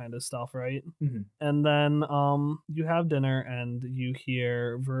 all that kind of stuff, right? Mm-hmm. And then you have dinner and you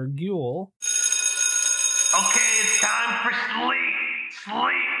hear Virgule. Okay, it's time for sleep.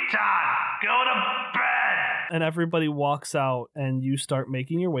 Sleep time. Go to bed. And everybody walks out and you start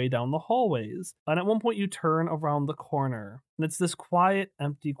making your way down the hallways. And at one point you turn around the corner and it's this quiet,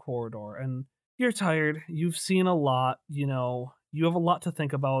 empty corridor. And you're tired. You've seen a lot, you know. You have a lot to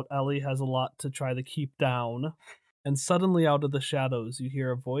think about. Ellie has a lot to try to keep down. And suddenly out of the shadows you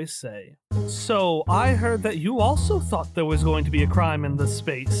hear a voice say, "So, I heard that you also thought there was going to be a crime in this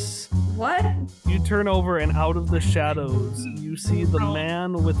space." What? You turn over and out of the shadows, you see the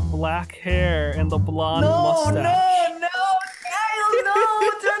man with black hair and the blonde mustache. No, Kyle,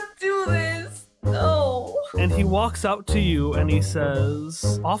 no, don't do this. No. And he walks out to you and he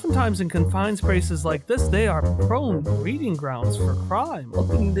says, "Oftentimes in confined spaces like this, they are prone breeding grounds for crime."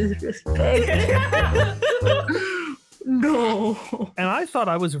 Fucking disrespect. No. And I thought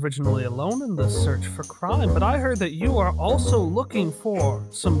I was originally alone in this search for crime, but I heard that you are also looking for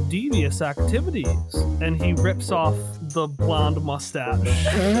some devious activities. And he rips off the blonde mustache.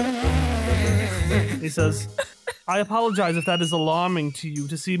 He says, "I apologize if that is alarming to you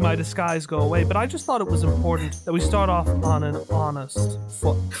to see my disguise go away, but I just thought it was important that we start off on an honest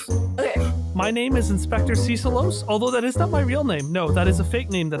foot. Okay. My name is Inspector Cecilos, although that is not my real name. No, that is a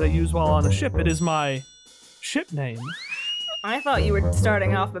fake name that I use while on a ship. It is my ship name." I thought you were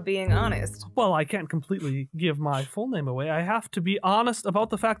starting off by being honest. Well, I can't completely give my full name away. I have to be honest about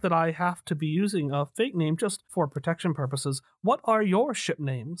the fact that I have to be using a fake name just for protection purposes. What are your ship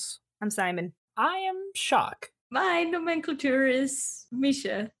names? I'm Simon. I am Shock. My nomenclature is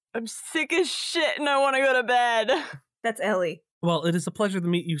Misha. I'm sick as shit and I want to go to bed. That's Ellie. Well, it is a pleasure to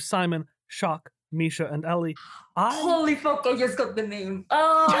meet you, Simon, Shock, Misha, and Ellie. Holy fuck, I just got the name.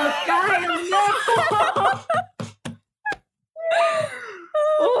 Oh, Kyle, no!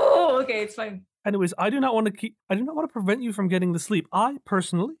 Oh, okay, it's fine. Anyways, I do not want to prevent you from getting the sleep. I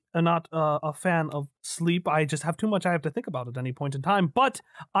personally am not a fan of sleep. I just have too much I have to think about at any point in time. But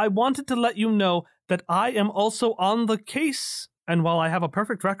I wanted to let you know that I am also on the case. And while I have a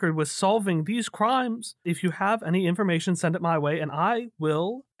perfect record with solving these crimes, if you have any information, send it my way and I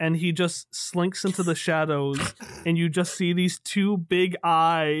will. And he just slinks into the shadows and you just see these two big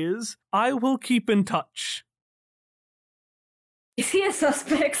eyes. I will keep in touch. Is he a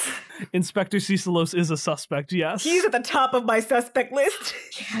suspect? Inspector Cecilos is a suspect, yes. He's at the top of my suspect list.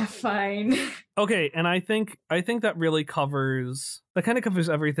 Yeah, fine. Okay, and I think that really covers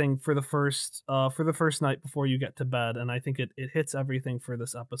everything for the first night before you get to bed, and I think it hits everything for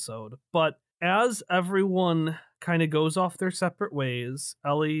this episode. But as everyone kind of goes off their separate ways,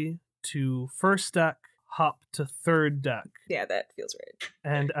 Ellie to first deck, Hop to third deck. Yeah, that feels right.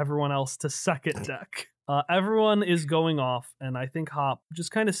 And everyone else to second deck. Everyone is going off, and I think Hop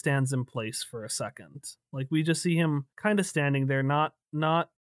just kind of stands in place for a second. Like, we just see him kind of standing there, not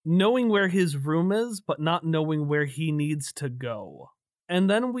knowing where his room is, but not knowing where he needs to go. And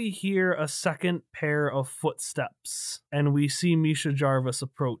then we hear a second pair of footsteps, and we see Misha Jarvis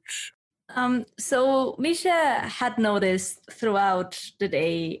approach. So Misha had noticed throughout the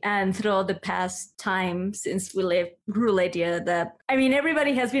day and throughout the past time since we left Ruletia that, I mean,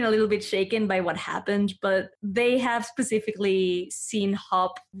 everybody has been a little bit shaken by what happened, but they have specifically seen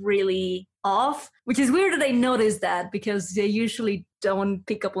Hop really off, which is weird that they noticed that because they usually don't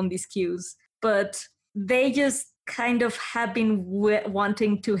pick up on these cues, but they just kind of have been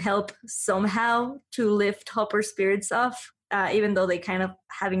wanting to help somehow to lift Hopper's spirits off. Even though they kind of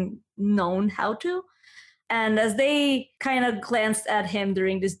haven't known how to. And as they kind of glanced at him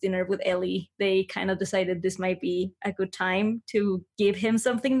during this dinner with Ellie, they kind of decided this might be a good time to give him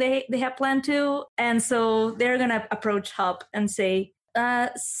something they have planned to. And so they're going to approach Hop and say,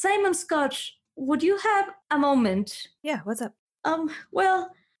 Simon Scotch, would you have a moment? Yeah, what's up?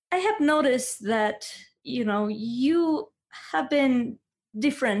 Well, I have noticed that, you know, you have been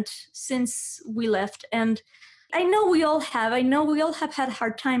different since we left, and I know we all have had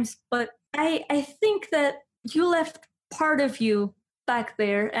hard times, but I think that you left part of you back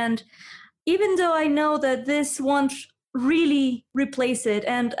there. And even though I know that this won't really replace it,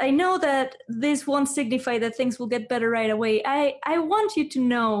 and I know that this won't signify that things will get better right away, I want you to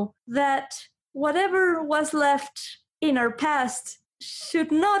know that whatever was left in our past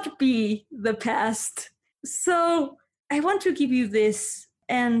should not be the past. So I want to give you this,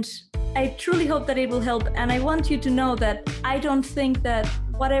 and I truly hope that it will help, and I want you to know that I don't think that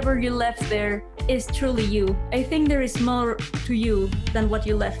whatever you left there is truly you. I think there is more to you than what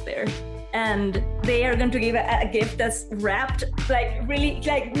you left there. and they are going to give a gift that's wrapped, like really,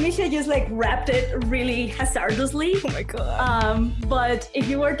 like Misha just like wrapped it really hazardously. Oh my god. But if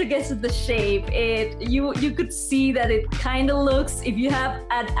you were to guess at the shape, you could see that it kind of looks, if you have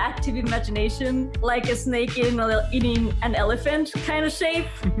an active imagination, like a snake eating an elephant kind of shape.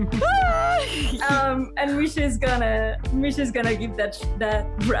 And Misha's gonna give that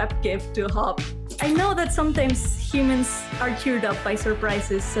wrap gift to Hop. I know that sometimes humans are cheered up by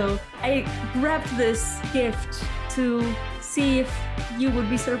surprises, so I wrapped this gift to see if you would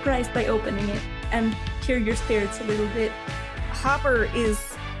be surprised by opening it and cheer your spirits a little bit. Hopper is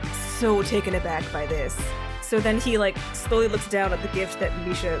so taken aback by this. So then he like slowly looks down at the gift that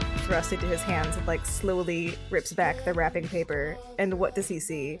Misha thrust into his hands and like slowly rips back the wrapping paper. And what does he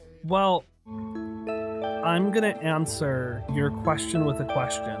see? Well, I'm gonna answer your question with a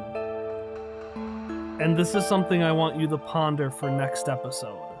question. And this is something I want you to ponder for next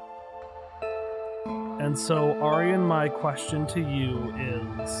episode. And so, Arian, my question to you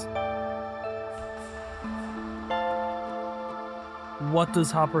is, what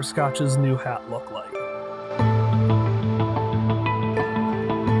does Hopperscotch's new hat look like?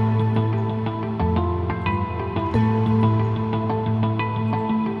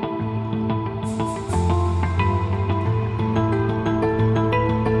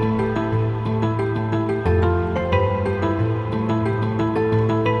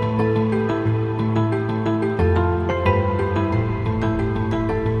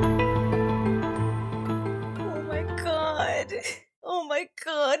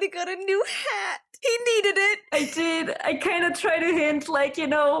 He got a new hat. He needed it. I did. I kind of tried to hint, like, you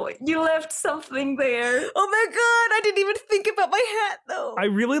left something there. Oh my god, I didn't even think about my hat, though. I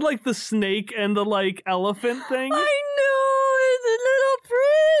really like the snake and the, like, elephant thing. I know, it's a little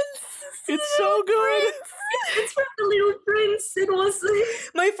prince. It's so good. It's from the Little Prince. It was.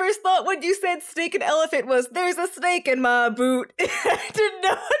 My first thought when you said snake and elephant was, there's a snake in my boot. I didn't know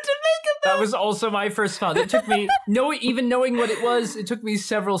what to make of that. That was also my first thought. It took me, even knowing what it was, it took me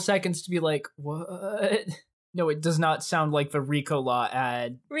several seconds to be like, what? No, it does not sound like the Ricola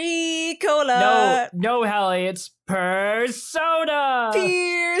ad. Ricola. No, Hallie, it's Persona.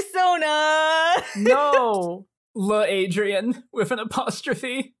 Persona. No. La Adrian with an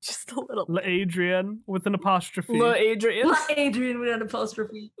apostrophe. Just a little. La Adrian with an apostrophe. La Adrian. La Adrian with an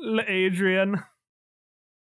apostrophe. La Adrian.